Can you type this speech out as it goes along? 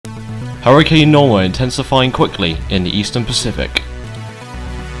Hurricane Norma intensifying quickly in the eastern Pacific.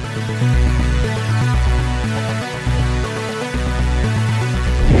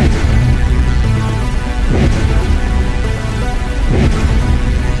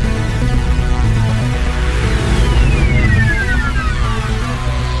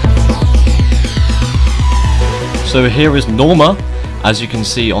 So here is Norma, as you can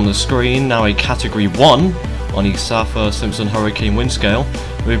see on the screen, now a Category 1 on the Saffir-Simpson hurricane wind scale,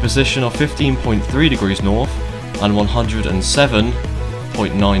 with a position of 15.3 degrees north and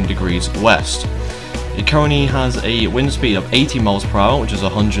 107.9 degrees west. It currently has a wind speed of 80 miles per hour, which is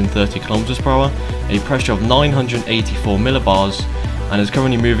 130 kilometers per hour, a pressure of 984 millibars, and is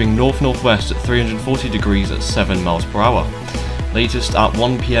currently moving north-northwest at 340 degrees at 7 miles per hour. Latest at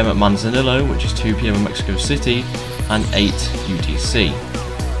 1 PM at Manzanillo, which is 2 PM at Mexico City, and 8 UTC.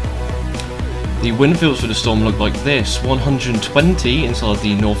 The wind fields for the storm look like this: 120 inside of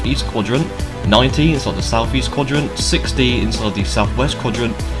the northeast quadrant, 90 inside the southeast quadrant, 60 inside the southwest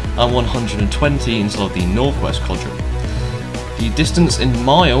quadrant, and 120 inside of the northwest quadrant. The distance in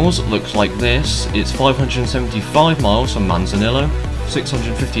miles looks like this: it's 575 miles from Manzanillo,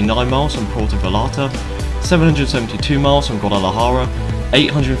 659 miles from Puerto Vallarta, 772 miles from Guadalajara,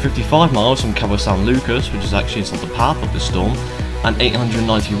 855 miles from Cabo San Lucas, which is actually inside the path of the storm, and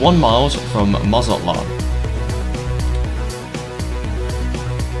 891 miles from Mazatlan.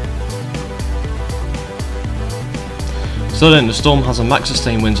 So then, the storm has a max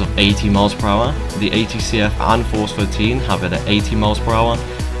sustained winds of 80 miles per hour. The ATCF and Force 13 have it at 80 miles per hour,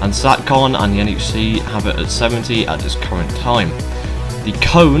 and SATCON and the NHC have it at 70 at this current time. The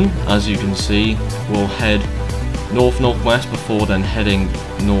cone, as you can see, will head north-northwest before then heading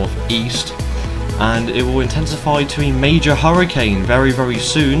northeast, and it will intensify to a major hurricane very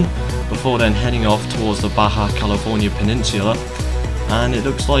soon before then heading off towards the Baja California Peninsula, and it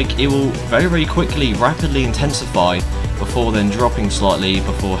looks like it will very quickly, rapidly intensify before then dropping slightly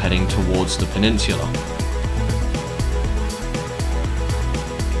before heading towards the peninsula.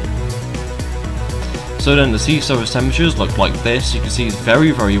 So then the sea surface temperatures look like this. You can see it's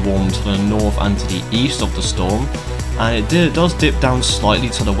very warm to the north and to the east of the storm, and it does dip down slightly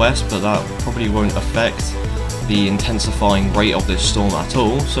to the west, but that probably won't affect the intensifying rate of this storm at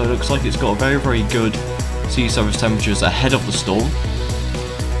all. So it looks like it's got very good sea surface temperatures ahead of the storm.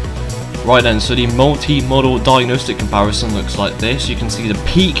 Right then, so the multi-model diagnostic comparison looks like this. You can see the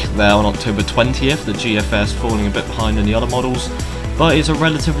peak there on October 20th, the GFS falling a bit behind in the other models, but it's a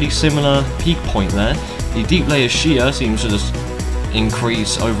relatively similar peak point there. The deep layer shear seems to just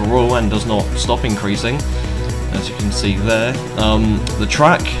increase overall and does not stop increasing, as you can see there. The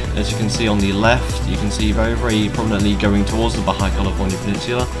track, as you can see on the left, you can see very prominently going towards the Baja California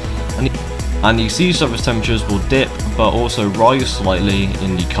Peninsula, and the sea surface temperatures will dip but also rise slightly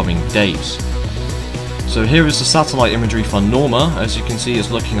in the coming days. So here is the satellite imagery for Norma. As you can see,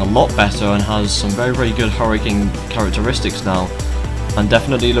 it's looking a lot better and has some very good hurricane characteristics now, and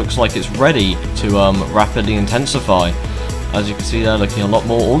definitely looks like it's ready to rapidly intensify. As you can see, they're looking a lot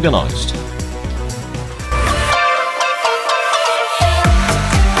more organized.